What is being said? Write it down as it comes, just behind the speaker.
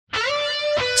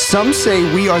Some say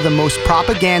we are the most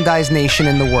propagandized nation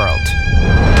in the world.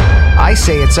 I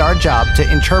say it's our job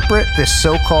to interpret this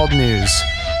so-called news.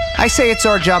 I say it's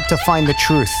our job to find the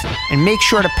truth and make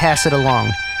sure to pass it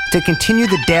along, to continue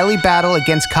the daily battle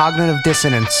against cognitive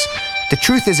dissonance. The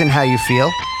truth isn't how you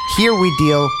feel. Here we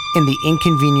deal in the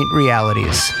inconvenient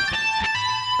realities.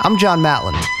 I'm John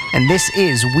Matland, and this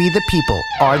is We the People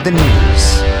Are the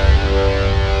News.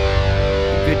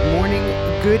 Good morning,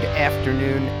 good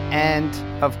afternoon, and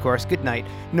of course, good night.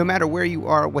 No matter where you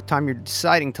are, what time you're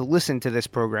deciding to listen to this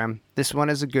program, this one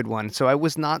is a good one. So I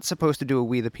was not supposed to do a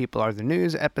We the People Are the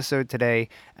News episode today,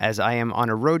 as I am on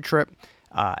a road trip.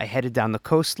 I headed down the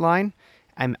coastline.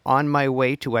 I'm on my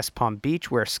way to West Palm Beach,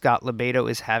 where Scott Lebedo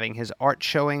is having his art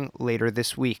showing later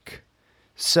this week.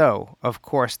 So, of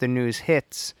course, the news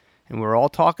hits, and we're all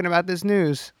talking about this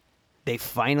news. They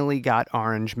finally got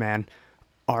Orange Man.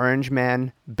 Orange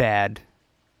Man bad.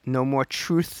 No more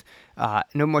truth.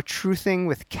 No more truthing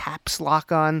with caps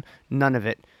lock on. None of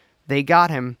it. They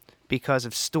got him because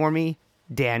of Stormy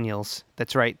Daniels.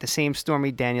 That's right, the same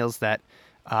Stormy Daniels that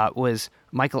was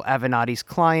Michael Avenatti's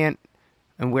client.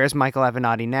 And where's Michael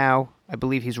Avenatti now? I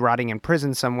believe he's rotting in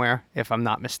prison somewhere, if I'm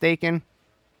not mistaken.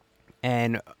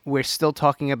 And we're still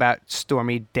talking about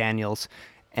Stormy Daniels.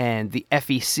 And the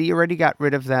FEC already got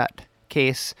rid of that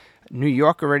case. New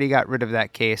York already got rid of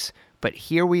that case. But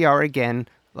here we are again,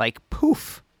 like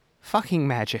poof, fucking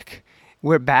magic.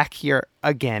 We're back here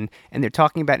again. And they're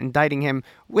talking about indicting him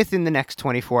within the next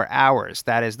 24 hours.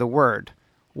 That is the word.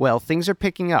 Well, things are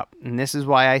picking up. And this is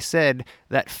why I said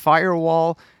that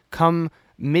firewall come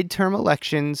midterm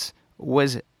elections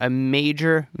was a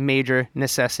major, major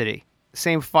necessity.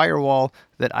 Same firewall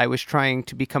that I was trying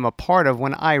to become a part of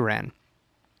when I ran.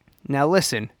 Now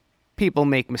listen, people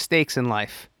make mistakes in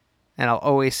life. And I'll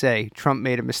always say, Trump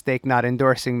made a mistake not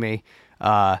endorsing me.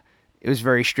 It was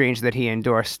very strange that he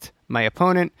endorsed my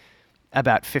opponent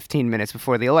about 15 minutes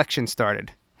before the election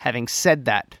started. Having said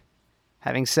that,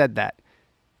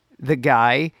 the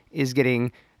guy is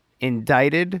getting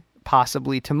indicted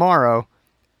possibly tomorrow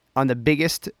on the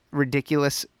biggest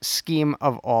ridiculous scheme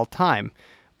of all time.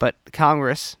 But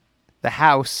Congress, the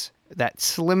House, that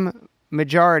slim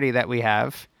majority that we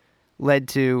have, led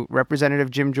to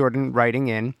Representative Jim Jordan writing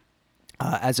in,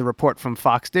 as a report from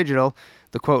Fox Digital,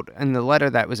 the quote in the letter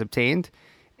that was obtained,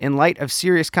 "In light of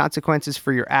serious consequences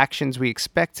for your actions, we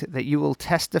expect that you will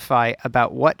testify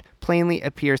about what plainly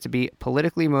appears to be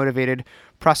politically motivated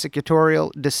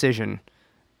prosecutorial decision."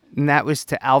 And that was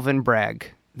to Alvin Bragg,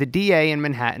 the DA in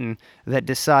Manhattan that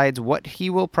decides what he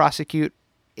will prosecute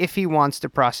if he wants to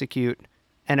prosecute.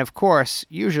 And of course,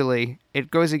 usually, it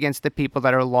goes against the people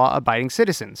that are law-abiding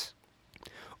citizens.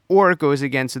 Or it goes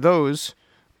against those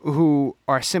who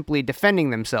are simply defending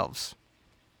themselves.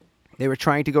 They were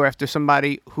trying to go after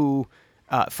somebody who,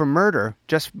 for murder,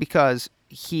 just because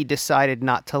he decided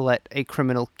not to let a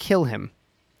criminal kill him.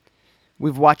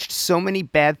 We've watched so many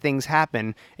bad things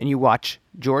happen, and you watch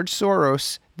George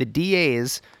Soros, the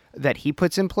DAs that he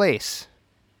puts in place.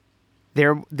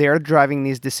 They're driving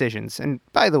these decisions. And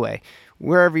by the way,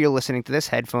 wherever you're listening to this,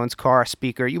 headphones, car,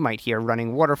 speaker, you might hear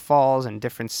running waterfalls and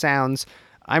different sounds.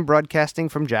 I'm broadcasting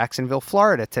from Jacksonville,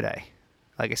 Florida today.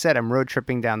 Like I said, I'm road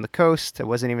tripping down the coast. I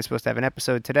wasn't even supposed to have an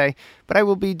episode today, but I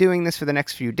will be doing this for the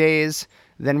next few days.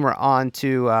 Then we're on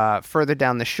to further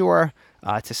down the shore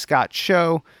to Scott's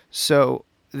show. So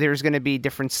there's going to be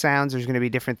different sounds. There's going to be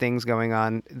different things going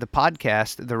on. The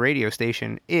podcast, the radio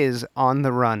station, is on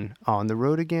the run, on the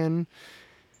road again.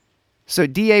 So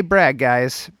DA Bragg,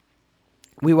 guys,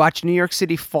 we watched New York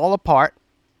City fall apart.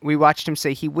 We watched him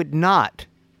say he would not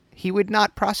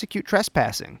prosecute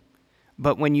trespassing.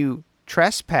 But when you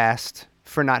trespassed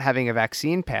for not having a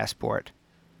vaccine passport,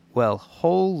 well,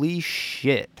 holy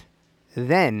shit.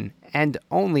 Then, and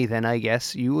only then, I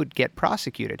guess, you would get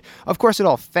prosecuted. Of course, it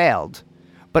all failed.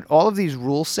 But all of these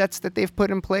rule sets that they've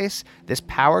put in place, this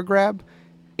power grab,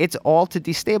 it's all to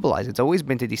destabilize. It's always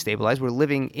been to destabilize. We're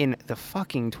living in the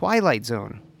fucking Twilight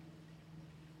Zone.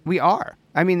 We are.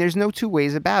 I mean, there's no two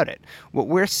ways about it. What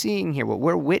we're seeing here, what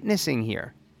we're witnessing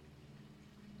here,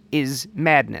 is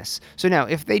madness. So now,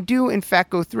 if they do, in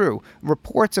fact, go through,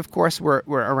 reports, of course, were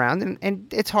around,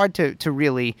 and it's hard to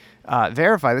really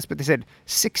verify this, but they said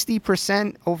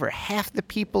 60%, over half the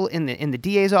people in the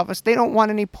DA's office, they don't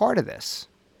want any part of this.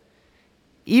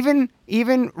 Even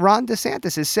Ron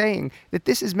DeSantis is saying that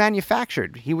this is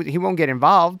manufactured. He won't get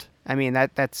involved. I mean,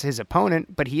 that's his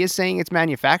opponent, but he is saying it's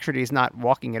manufactured. He's not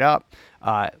walking it up.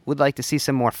 Would like to see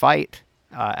some more fight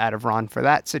out of Ron for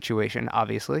that situation,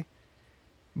 obviously.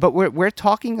 But we're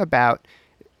talking about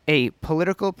a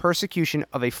political persecution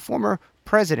of a former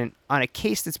president on a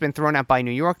case that's been thrown out by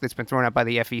New York, that's been thrown out by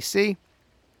the FEC.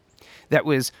 That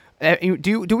was,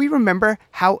 do we remember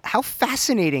how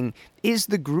fascinating is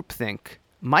the groupthink?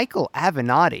 Michael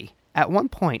Avenatti, at one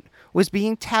point, was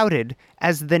being touted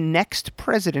as the next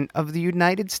president of the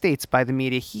United States by the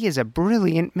media. He is a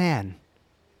brilliant man.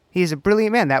 He is a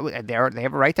brilliant man. They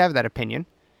have a right to have that opinion.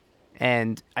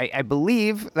 And I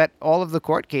believe that all of the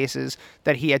court cases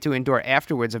that he had to endure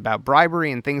afterwards about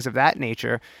bribery and things of that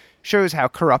nature shows how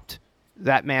corrupt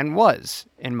that man was,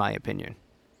 in my opinion.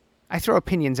 I throw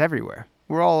opinions everywhere.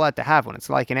 We're all allowed to have one. It's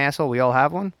like an asshole. We all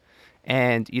have one.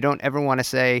 And you don't ever want to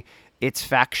say it's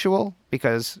factual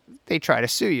because they try to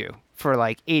sue you for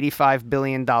like $85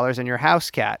 billion in your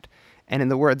house cat. And in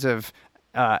the words of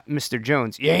Mr.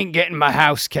 Jones, you ain't getting my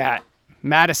house cat.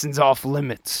 Madison's off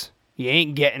limits. You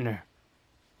ain't getting her.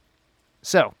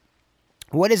 So,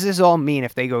 what does this all mean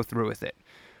if they go through with it?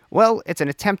 Well, it's an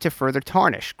attempt to further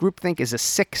tarnish. Groupthink is a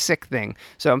sick thing.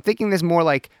 So I'm thinking this more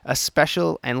like a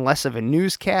special and less of a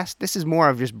newscast. This is more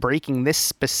of just breaking this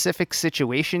specific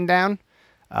situation down.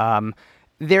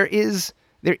 There is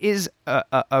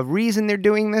a reason they're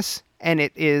doing this, and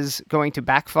it is going to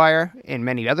backfire in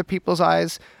many other people's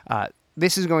eyes.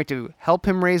 This is going to help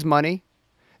him raise money.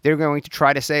 They're going to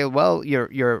try to say, well,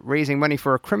 you're raising money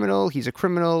for a criminal. He's a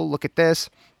criminal. Look at this.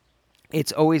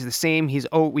 It's always the same.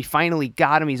 We finally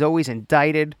got him. He's always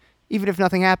indicted, even if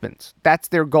nothing happens. That's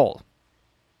their goal.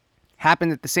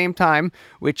 Happened at the same time,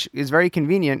 which is very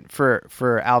convenient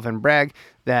for Alvin Bragg,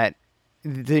 that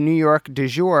the New York du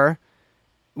jour,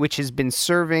 which has been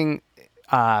serving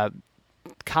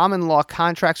common law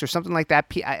contracts or something like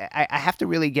that. I have to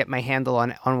really get my handle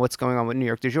on what's going on with New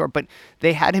York du jour, but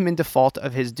they had him in default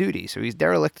of his duty. So he's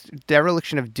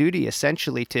dereliction of duty,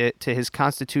 essentially, to his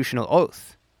constitutional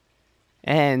oath.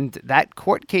 And that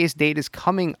court case date is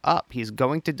coming up. He's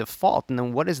going to default. And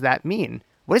then what does that mean?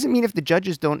 What does it mean if the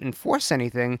judges don't enforce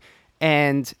anything?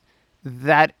 And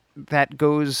that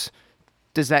goes,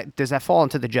 does that fall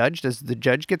onto the judge? Does the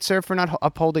judge get served for not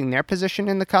upholding their position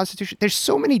in the Constitution? There's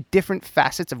so many different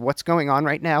facets of what's going on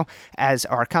right now as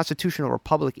our constitutional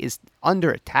republic is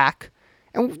under attack.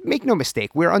 And make no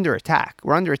mistake, we're under attack.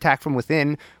 We're under attack from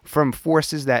within, from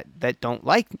forces that don't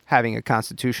like having a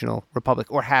constitutional republic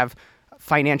or have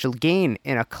financial gain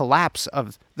in a collapse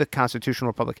of the constitutional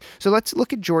republic. So let's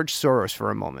look at George Soros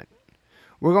for a moment.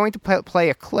 We're going to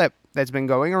play a clip that's been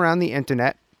going around the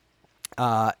internet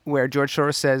where George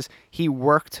Soros says he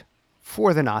worked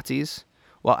for the Nazis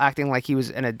while acting like he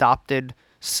was an adopted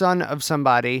son of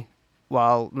somebody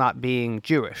while not being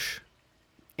Jewish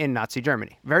in Nazi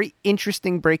Germany. Very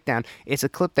interesting breakdown. It's a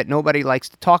clip that nobody likes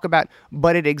to talk about,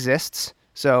 but it exists.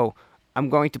 So I'm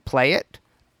going to play it.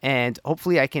 And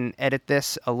hopefully I can edit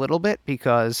this a little bit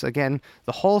because, again,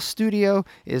 the whole studio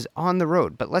is on the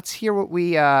road. But let's hear what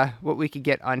we could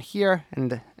get on here,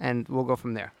 and we'll go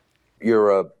from there.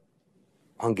 You're a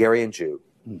Hungarian Jew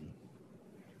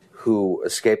who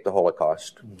escaped the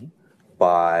Holocaust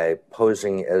by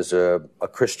posing as a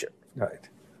Christian. Right.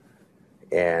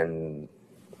 And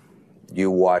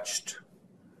you watched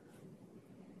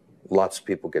lots of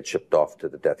people get shipped off to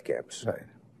the death camps. Right.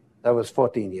 I was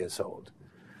 14 years old.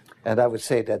 And I would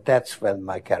say that that's when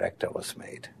my character was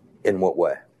made. In what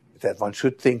way? That one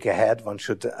should think ahead, one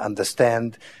should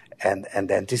understand and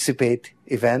anticipate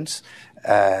events,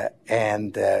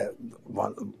 and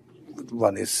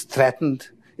one is threatened.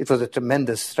 It was a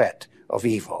tremendous threat of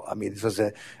evil. I mean, it was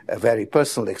a very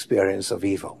personal experience of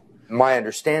evil. My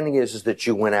understanding is that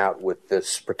you went out with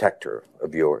this protector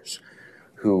of yours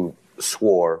who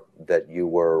swore that you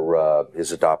were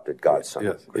his adopted godson.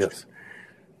 Yes, yes.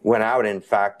 Went out, in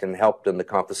fact, and helped in the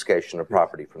confiscation of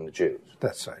property from the Jews.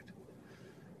 That's right.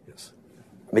 Yes.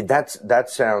 I mean,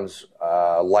 that sounds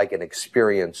like an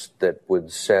experience that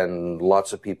would send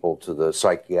lots of people to the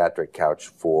psychiatric couch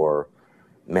for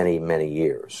many, many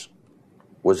years.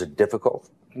 Was it difficult?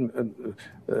 Not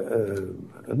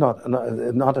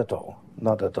at all.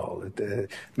 Not at all.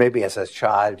 Maybe as a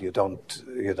child you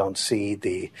don't see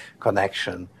the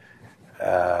connection.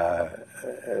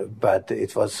 But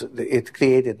it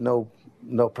created no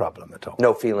problem at all.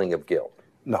 No feeling of guilt?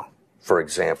 No. For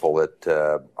example,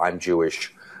 that I'm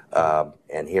Jewish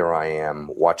and here I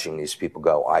am watching these people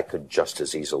go, I could just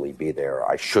as easily be there,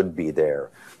 I should be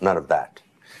there, none of that?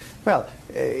 Well,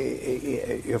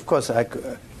 of course I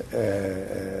could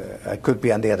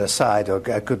be on the other side, or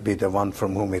I could be the one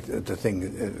from whom the thing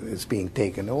is being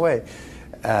taken away.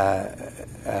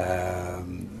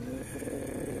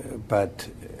 But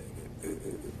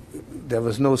there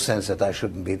was no sense that I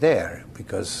shouldn't be there,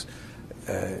 because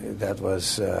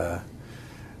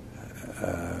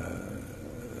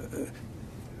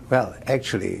Well,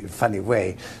 actually, funny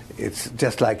way, it's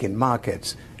just like in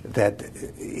markets that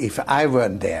if I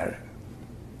weren't there,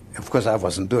 of course I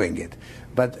wasn't doing it,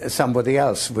 but somebody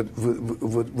else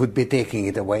would be taking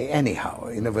it away anyhow.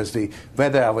 In other words,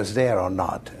 whether I was there or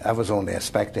not, I was only a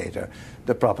spectator,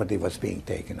 the property was being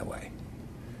taken away.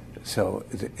 So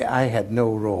I had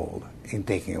no role in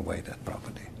taking away that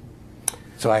property.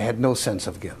 So I had no sense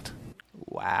of guilt.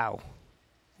 Wow.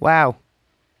 Wow.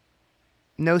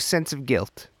 No sense of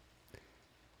guilt.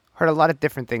 Heard a lot of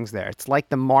different things there. It's like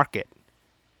the market.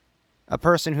 A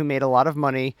person who made a lot of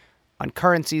money on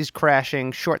currencies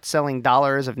crashing, short selling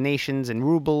dollars of nations and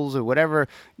rubles or whatever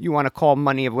you want to call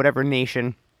money of whatever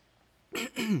nation.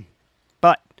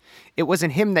 But it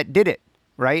wasn't him that did it,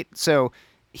 right? So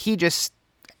he just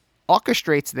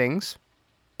orchestrates things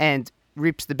and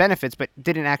reaps the benefits, but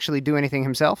didn't actually do anything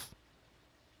himself.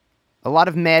 A lot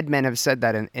of madmen have said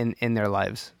that in their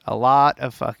lives. A lot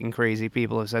of fucking crazy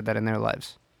people have said that in their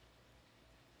lives.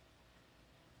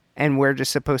 And we're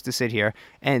just supposed to sit here.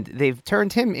 And they've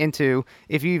turned him into,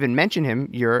 if you even mention him,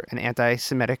 you're an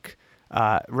anti-Semitic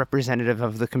representative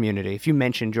of the community. If you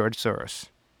mention George Soros.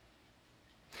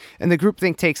 And the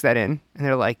groupthink takes that in, and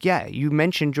they're like, yeah, you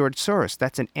mentioned George Soros.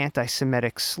 That's an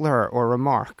anti-Semitic slur or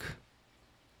remark.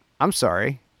 I'm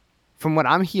sorry. From what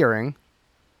I'm hearing,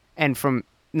 and from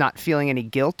not feeling any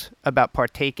guilt about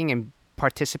partaking and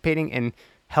participating in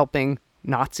helping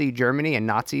Nazi Germany and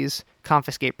Nazis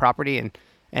confiscate property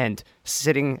and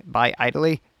sitting by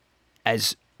idly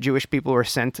as Jewish people were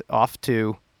sent off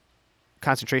to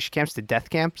concentration camps, to death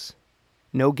camps,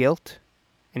 no guilt.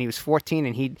 And he was 14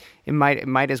 and it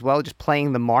might as well just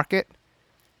playing the market.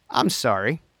 I'm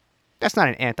sorry. That's not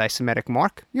an anti-Semitic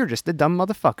mark. You're just a dumb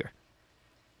motherfucker.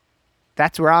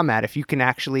 That's where I'm at if you can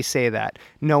actually say that,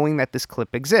 knowing that this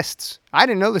clip exists. I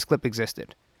didn't know this clip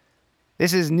existed.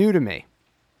 This is new to me.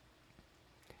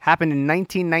 Happened in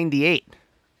 1998.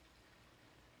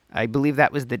 I believe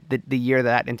that was the year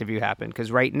that interview happened.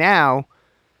 Because right now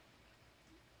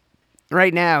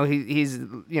he's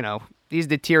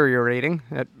deteriorating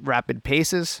at rapid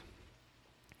paces.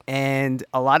 And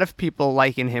a lot of people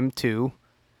liken him to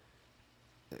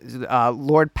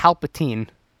Lord Palpatine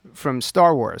from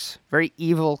Star Wars. Very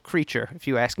evil creature, if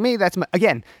you ask me. That's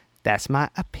my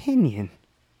opinion.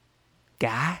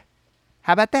 Guy.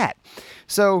 How about that?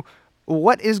 So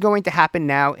what is going to happen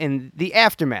now in the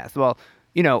aftermath? Well,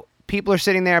 people are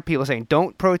sitting there, people are saying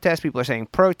don't protest, people are saying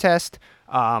protest,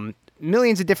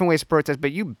 millions of different ways to protest,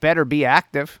 but you better be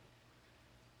active.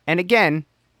 And again,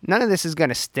 none of this is going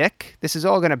to stick. This is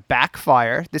all going to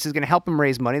backfire. This is going to help them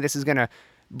raise money. This is going to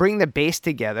bring the base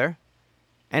together.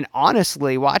 And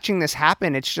honestly, watching this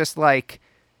happen, it's just like,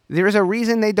 there's a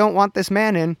reason they don't want this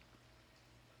man in.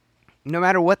 No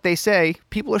matter what they say,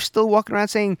 people are still walking around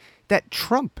saying that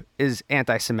Trump is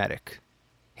anti-Semitic,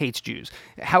 hates Jews.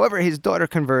 However, his daughter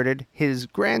converted, his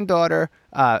grandchildren,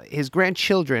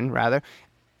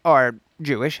 are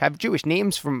Jewish, have Jewish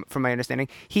names from my understanding.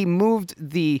 He moved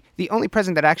the only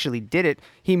president that actually did it,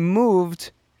 he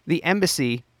moved the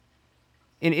embassy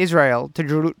in Israel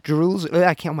to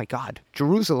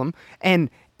Jerusalem. And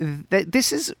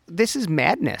this is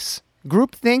madness.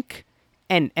 Groupthink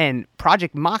and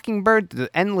Project Mockingbird,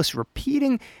 the endless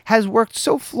repeating, has worked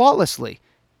so flawlessly.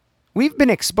 We've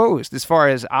been exposed, as far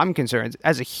as I'm concerned,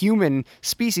 as a human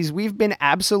species. We've been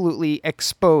absolutely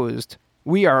exposed.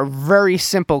 We are very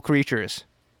simple creatures.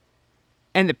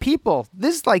 And the people,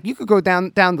 this, like, you could go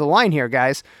down the line here,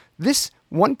 guys. This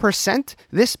 1%,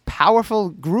 this powerful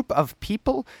group of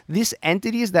people, these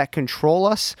entities that control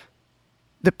us,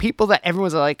 the people that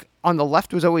everyone's like on the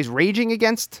left was always raging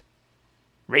against.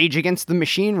 Rage against the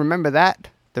machine, remember that?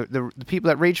 The people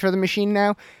that rage for the machine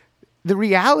now. The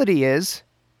reality is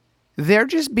they're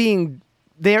just being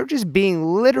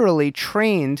literally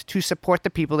trained to support the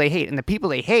people they hate. And the people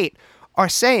they hate are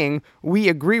saying, we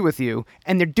agree with you.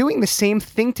 And they're doing the same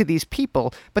thing to these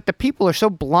people, but the people are so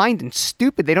blind and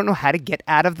stupid, they don't know how to get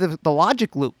out of the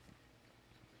logic loop.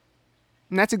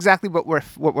 And that's exactly what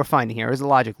we're finding here, is the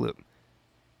logic loop.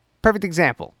 Perfect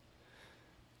example.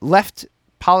 Left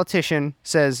politician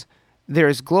says,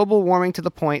 there's global warming to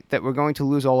the point that we're going to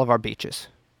lose all of our beaches.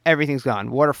 Everything's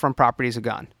gone. Waterfront properties are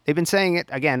gone. They've been saying it.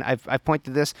 Again, I've pointed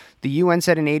to this. The UN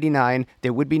said in 1989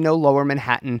 there would be no lower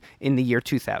Manhattan in the year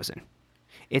 2000.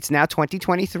 It's now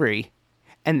 2023,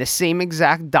 and the same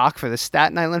exact dock for the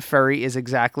Staten Island ferry is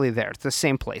exactly there. It's the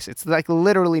same place. It's like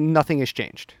literally nothing has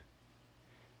changed.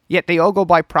 Yet they all go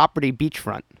by property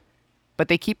beachfront. But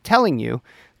they keep telling you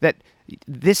that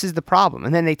this is the problem.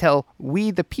 And then they tell,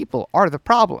 we the people are the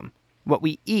problem. What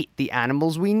we eat, the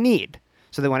animals we need.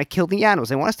 So they want to kill the animals.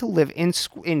 They want us to live in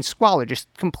squalor,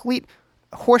 just complete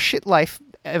horseshit life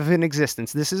of an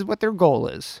existence. This is what their goal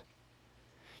is.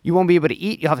 You won't be able to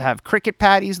eat. You'll have to have cricket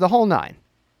patties, the whole nine.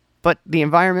 But the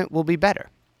environment will be better.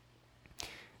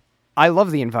 I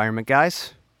love the environment,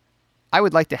 guys. I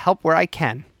would like to help where I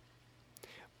can.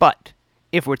 But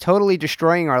if we're totally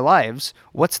destroying our lives,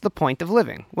 what's the point of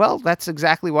living? Well, that's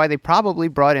exactly why they probably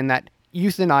brought in that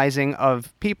euthanizing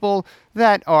of people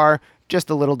that are just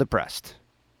a little depressed.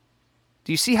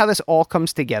 Do you see how this all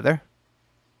comes together?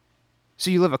 So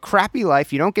you live a crappy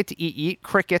life. You don't get to eat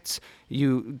crickets.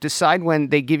 You decide when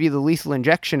they give you the lethal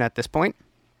injection at this point.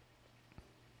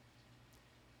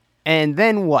 And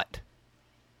then what?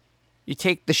 You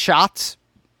take the shots,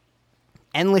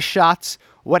 endless shots.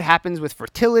 What happens with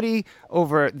fertility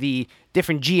over the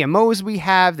different GMOs we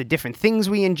have, the different things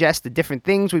we ingest, the different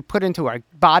things we put into our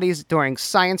bodies during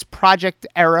science project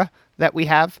era that we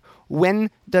have? When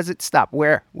does it stop?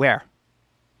 Where?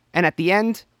 And at the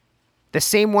end, the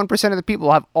same 1% of the people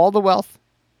will have all the wealth.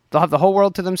 They'll have the whole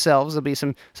world to themselves. There'll be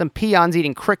some peons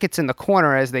eating crickets in the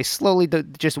corner as they slowly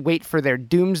just wait for their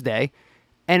doomsday.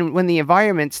 And when the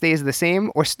environment stays the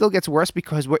same or still gets worse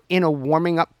because we're in a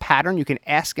warming up pattern, you can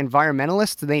ask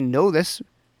environmentalists. They know this.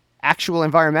 Actual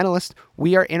environmentalists.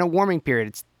 We are in a warming period.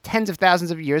 It's tens of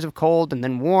thousands of years of cold and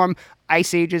then warm,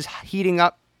 ice ages heating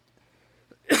up.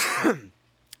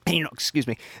 And excuse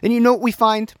me. Then you know what we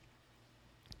find?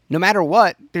 No matter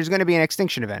what, there's going to be an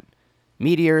extinction event.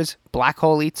 Meteors, black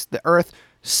hole eats the Earth,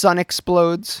 sun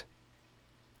explodes.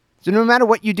 So no matter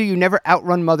what you do, you never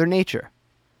outrun Mother Nature.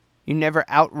 You never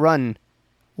outrun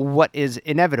what is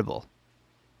inevitable,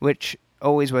 which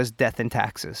always was death and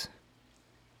taxes.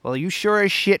 Well, you sure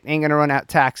as shit ain't going to run out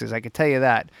taxes, I can tell you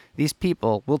that. These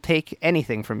people will take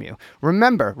anything from you.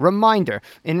 Reminder,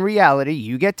 in reality,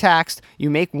 you get taxed,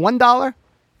 you make $1,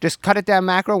 just cut it down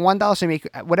macro, $1, so you make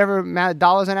whatever amount of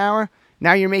dollars an hour.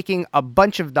 Now you're making a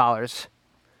bunch of dollars,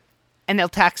 and they'll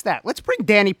tax that. Let's bring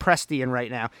Danny Presti in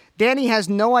right now. Danny has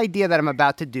no idea that I'm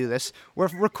about to do this. We're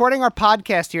recording our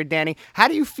podcast here, Danny. How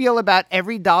do you feel about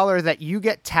every dollar that you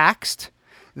get taxed,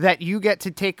 that you get to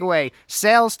take away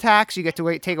sales tax, you get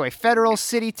to take away federal,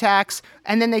 city tax,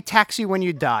 and then they tax you when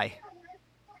you die?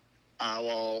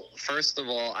 Well, first of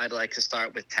all, I'd like to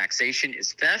start with taxation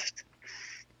is theft.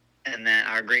 And that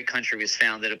our great country was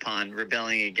founded upon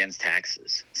rebelling against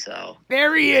taxes. So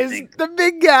there he is, the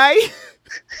big guy.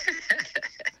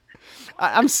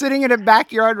 I'm sitting in a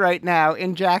backyard right now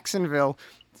in Jacksonville,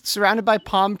 surrounded by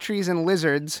palm trees and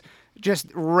lizards, just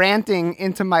ranting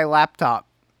into my laptop.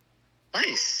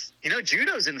 Nice. You know,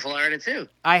 judo's in Florida too.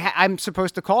 I'm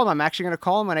supposed to call him. I'm actually going to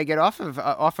call him when I get off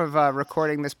of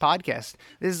recording this podcast.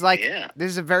 This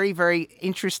is a very, very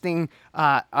interesting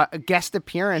guest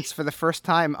appearance for the first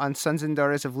time on Sons and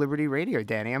Daughters of Liberty Radio,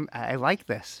 Danny. I like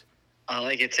this. I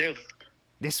like it too.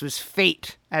 This was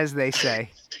fate, as they say.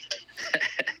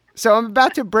 So I'm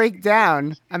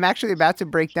actually about to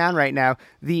break down right now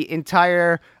the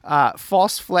entire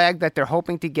false flag that they're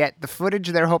hoping to get, the footage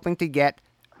they're hoping to get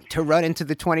to run into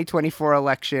the 2024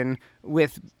 election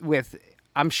with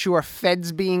I'm sure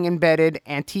feds being embedded,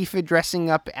 Antifa dressing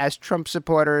up as Trump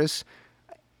supporters.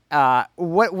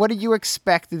 What do you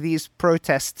expect these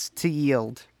protests to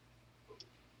yield?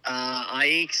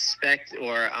 I expect,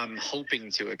 or I'm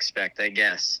hoping to expect, I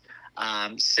guess,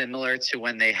 similar to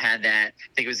when they had that,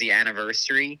 I think it was the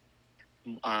anniversary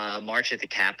march at the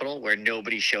Capitol where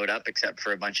nobody showed up except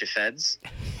for a bunch of feds.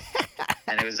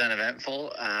 And it was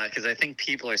uneventful because I think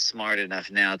people are smart enough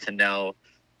now to know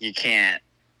you can't.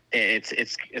 It's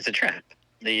a trap.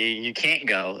 You can't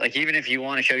go. Like, even if you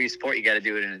want to show your support, you got to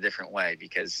do it in a different way,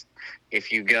 because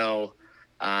if you go,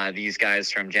 these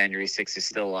guys from January 6th is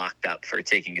still locked up for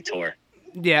taking a tour.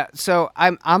 Yeah. So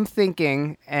I'm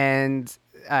thinking, and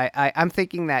I'm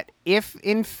thinking that if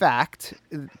in fact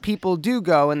people do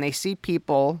go and they see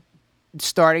people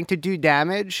starting to do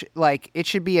damage, like, it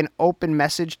should be an open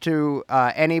message to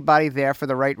anybody there for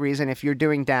the right reason. If you're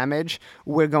doing damage,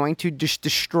 we're going to just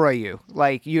destroy you.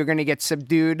 Like, you're going to get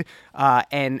subdued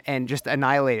and just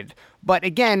annihilated. But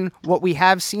again, what we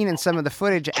have seen in some of the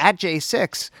footage at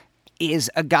J6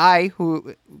 is a guy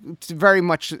who very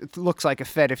much looks like a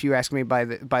Fed, if you ask me, by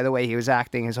the way he was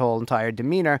acting, his whole entire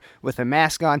demeanor with a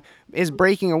mask on, is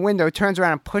breaking a window, turns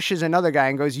around and pushes another guy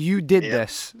and goes, "You did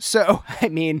this." So, I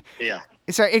mean,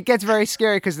 so it gets very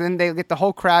scary, because then they get the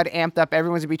whole crowd amped up.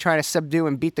 Everyone's going to be trying to subdue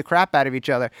and beat the crap out of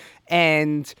each other.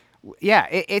 And yeah,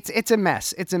 it's a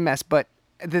mess. It's a mess. But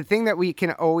the thing that we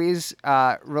can always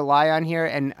rely on here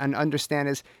and understand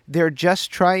is they're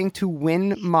just trying to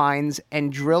win minds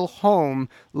and drill home.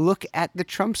 Look at the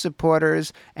Trump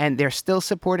supporters, and they're still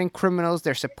supporting criminals.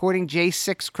 They're supporting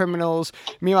J6 criminals.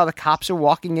 Meanwhile, the cops are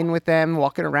walking in with them,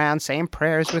 walking around, saying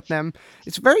prayers with them.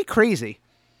 It's very crazy.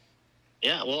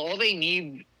 Yeah, well,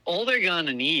 all they're going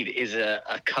to need is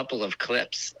a couple of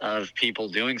clips of people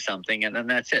doing something, and then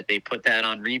that's it. They put that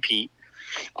on repeat,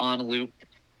 on loop,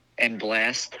 and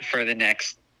blast for the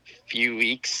next few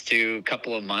weeks to a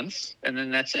couple of months, and then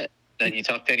that's it. Then you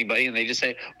talk to anybody, and they just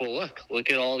say, well,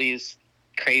 look at all these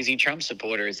crazy Trump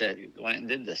supporters that went and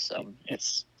did this. So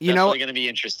it's definitely going to be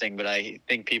interesting, but I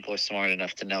think people are smart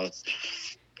enough to know it's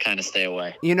kind of stay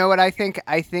away. You know what I think?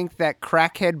 I think that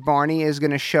crackhead Barney is going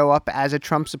to show up as a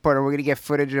Trump supporter. We're going to get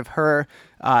footage of her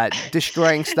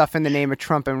destroying stuff in the name of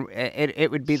Trump, and it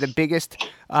would be the biggest,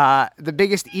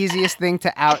 easiest thing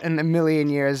to out in a million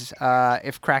years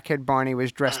if crackhead Barney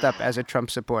was dressed up as a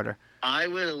Trump supporter. I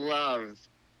would love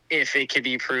if it could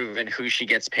be proven who she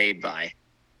gets paid by.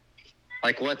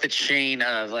 Like what the chain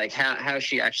of, like how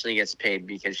she actually gets paid,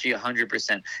 because she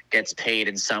 100% gets paid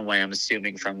in some way, I'm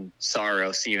assuming from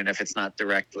Soros, even if it's not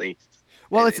directly.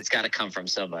 Well, it's got to come from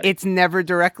somebody. It's never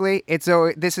directly. It's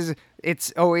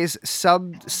always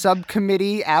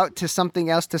subcommittee out to something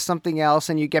else,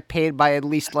 and you get paid by at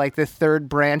least like the third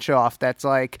branch off. That's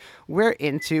like, we're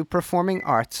into performing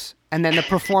arts. And then the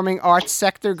performing arts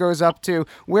sector goes up to,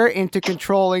 we're into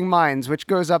controlling minds, which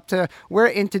goes up to, we're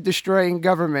into destroying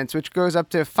governments, which goes up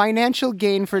to financial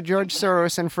gain for George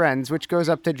Soros and friends, which goes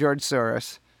up to George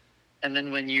Soros. And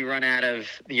then when you run out of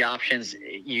the options,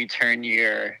 you turn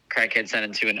your crackhead son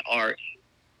into an art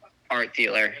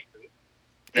dealer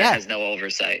that has no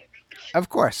oversight. Of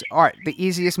course. Art, the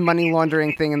easiest money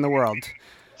laundering thing in the world.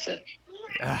 That's it.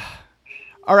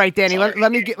 All right, Danny,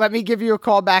 let me give you a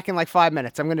call back in like 5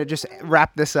 minutes. I'm going to just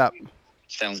wrap this up.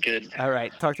 Sounds good. All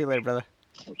right. Talk to you later, brother.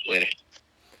 Later.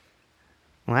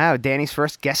 Wow, Danny's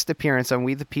first guest appearance on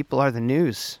We the People Are the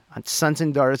News on Sons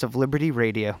and Daughters of Liberty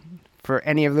Radio. For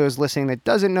any of those listening that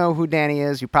doesn't know who Danny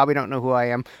is, you probably don't know who I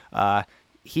am.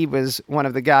 He was one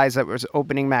of the guys that was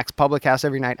opening Mac's Public House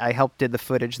every night. I helped did the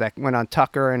footage that went on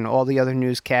Tucker and all the other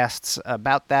newscasts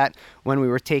about that when we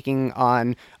were taking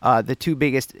on the two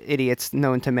biggest idiots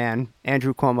known to man,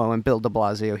 Andrew Cuomo and Bill de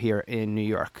Blasio here in New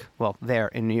York. Well, they're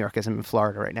in New York as I'm in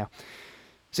Florida right now.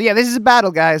 So yeah, this is a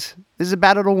battle, guys. This is a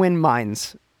battle to win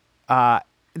minds.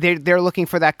 They're looking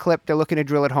for that clip. They're looking to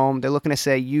drill it home. They're looking to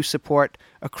say, you support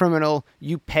a criminal,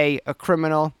 you pay a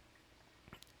criminal.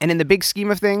 And in the big scheme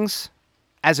of things,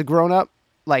 as a grown-up,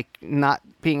 like not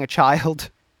being a child,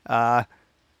 I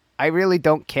really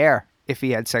don't care if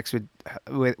he had sex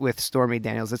with Stormy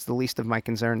Daniels. It's the least of my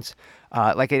concerns.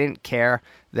 Like I didn't care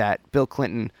that Bill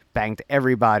Clinton banged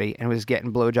everybody and was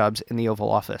getting blowjobs in the Oval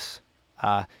Office.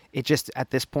 It just, at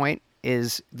this point,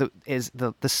 is the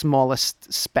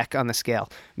smallest speck on the scale.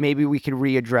 Maybe we could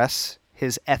readdress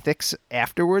his ethics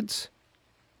afterwards.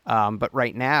 But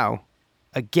right now,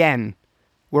 again,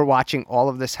 we're watching all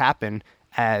of this happen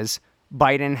as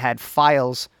Biden had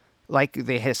files, like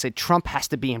they had said, Trump has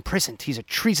to be imprisoned. He's a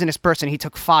treasonous person. He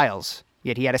took files.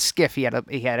 Yet he had a skiff. He had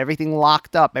everything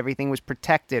locked up. Everything was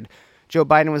protected. Joe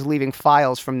Biden was leaving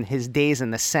files from his days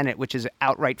in the Senate, which is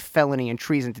outright felony and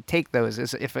treason to take those,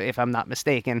 if I'm not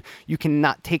mistaken. You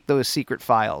cannot take those secret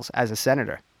files as a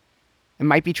senator. It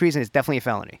might be treason. It's definitely a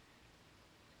felony.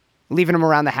 Leaving them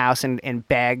around the house in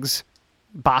bags,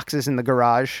 boxes in the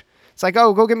garage. It's like,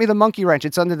 oh, go get me the monkey wrench.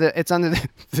 It's under the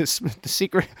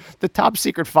top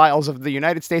secret files of the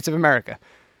United States of America.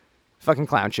 Fucking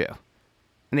clown show.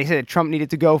 And they said Trump needed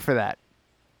to go for that.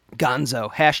 Gonzo.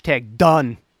 #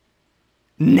 done.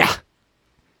 Nah.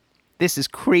 This is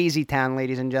crazy town,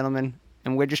 ladies and gentlemen,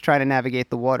 and we're just trying to navigate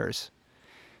the waters.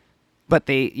 But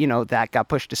that got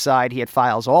pushed aside. He had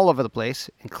files all over the place,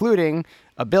 including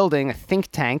a building, a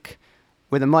think tank,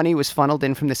 where the money was funneled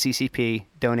in from the CCP,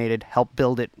 donated, helped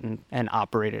build it, and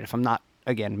operate it, if I'm not,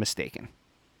 again, mistaken.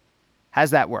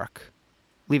 How's that work?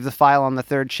 Leave the file on the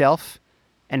third shelf,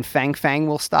 and Fang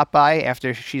will stop by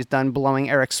after she's done blowing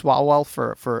Eric Swalwell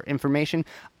for information?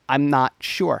 I'm not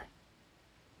sure.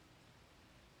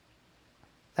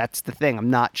 That's the thing. I'm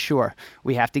not sure.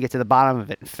 We have to get to the bottom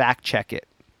of it and fact check it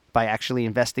by actually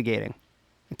investigating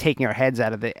and taking our heads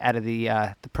out of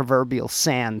the proverbial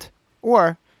sand,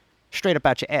 or straight up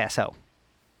out your asshole.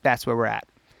 That's where we're at.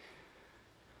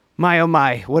 My oh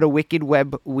my, what a wicked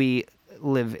web we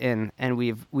live in, and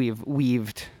we've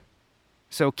weaved.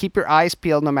 So keep your eyes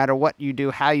peeled no matter what you do,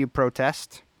 how you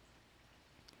protest.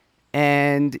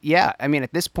 And yeah, I mean,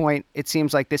 at this point, it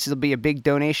seems like this will be a big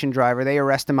donation driver. They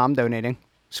arrest him, I'm donating.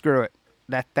 Screw it.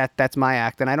 That's my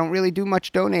act, and I don't really do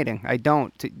much donating. I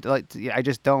don't. I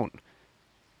just don't.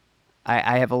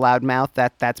 I have a loud mouth.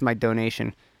 That's my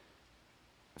donation.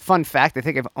 Fun fact: I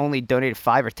think I've only donated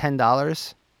 $5 or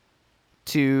 $10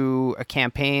 to a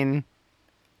campaign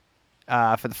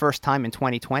for the first time in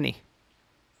 2020,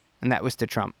 and that was to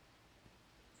Trump.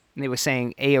 And they were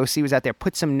saying AOC was out there,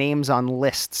 put some names on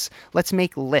lists. Let's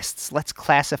make lists. Let's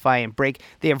classify and break.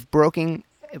 They've broken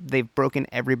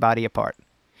everybody apart.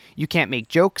 You can't make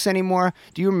jokes anymore.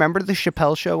 Do you remember the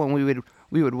Chappelle Show when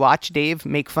we would watch Dave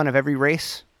make fun of every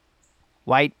race?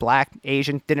 White, black,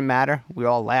 Asian, didn't matter. We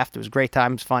all laughed. It was great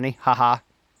times, funny, haha.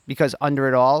 Because under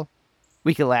it all,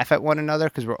 we could laugh at one another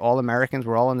because we're all Americans.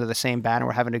 We're all under the same banner.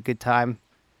 We're having a good time.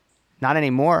 Not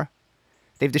anymore.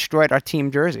 They've destroyed our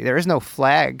team jersey. There is no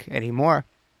flag anymore.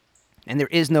 And there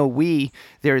is no we.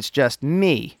 There is just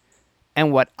me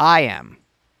and what I am.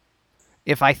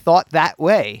 If I thought that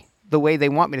way, the way they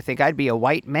want me to think, I'd be a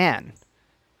white man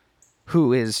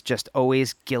who is just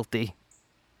always guilty.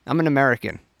 I'm an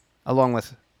American, along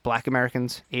with black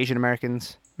Americans, Asian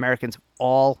Americans, Americans of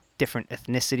all different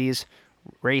ethnicities,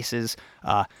 races,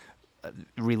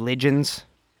 religions.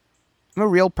 I'm a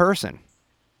real person.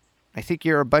 I think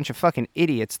you're a bunch of fucking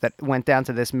idiots that went down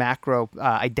to this macro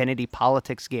identity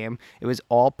politics game. It was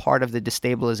all part of the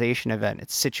destabilization event.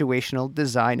 It's situational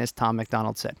design, as Tom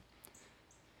MacDonald said.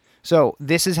 So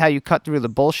this is how you cut through the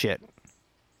bullshit.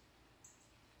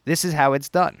 This is how it's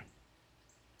done.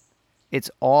 It's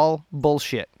all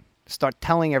bullshit. Start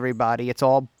telling everybody it's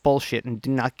all bullshit and do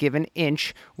not give an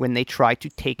inch when they try to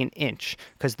take an inch,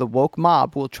 because the woke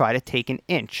mob will try to take an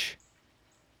inch.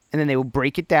 And then they will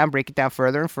break it down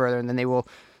further and further, and then they will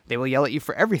yell at you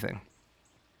for everything.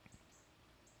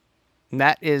 And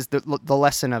that is the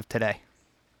lesson of today.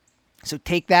 So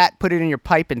take that, put it in your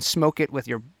pipe, and smoke it with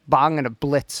your bong and a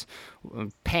Blitz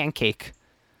pancake.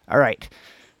 All right.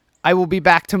 I will be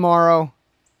back tomorrow.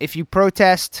 If you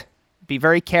protest, be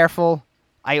very careful.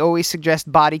 I always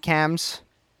suggest body cams,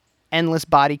 endless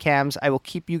body cams. I will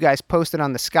keep you guys posted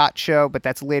on the Scott Show, but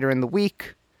that's later in the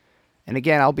week. And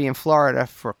again, I'll be in Florida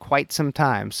for quite some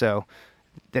time. So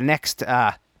the next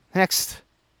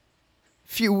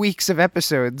few weeks of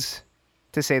episodes,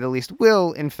 to say the least,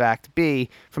 will in fact be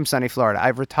from sunny Florida.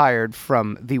 I've retired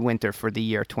from the winter for the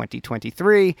year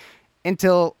 2023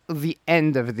 until the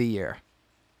end of the year,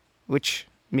 which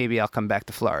maybe I'll come back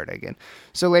to Florida again.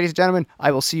 So ladies and gentlemen, I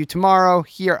will see you tomorrow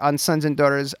here on Sons and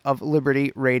Daughters of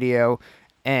Liberty Radio.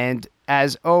 And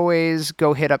as always,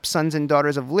 go hit up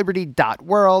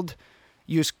sonsanddaughtersofliberty.world.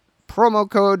 Use promo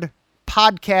code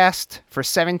podcast for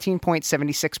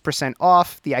 17.76%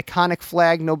 off. The iconic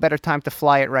flag, no better time to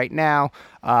fly it right now.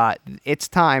 It's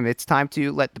time. It's time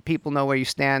to let the people know where you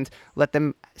stand. Let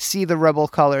them see the rebel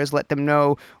colors. Let them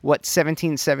know what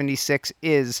 1776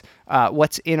 is,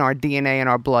 what's in our DNA and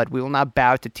our blood. We will not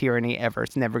bow to tyranny ever.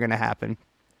 It's never going to happen.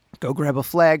 Go grab a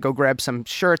flag. Go grab some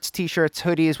shirts, T-shirts,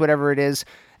 hoodies, whatever it is,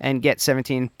 and get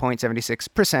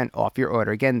 17.76% off your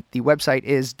order. Again, the website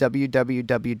is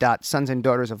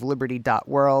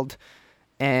www.sonsanddaughtersofliberty.world,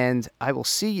 and I will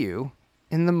see you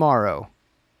in the morrow.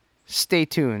 Stay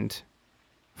tuned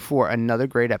for another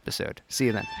great episode. See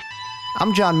you then.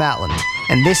 I'm John Matland,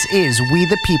 and this is We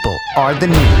the People Are the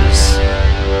News.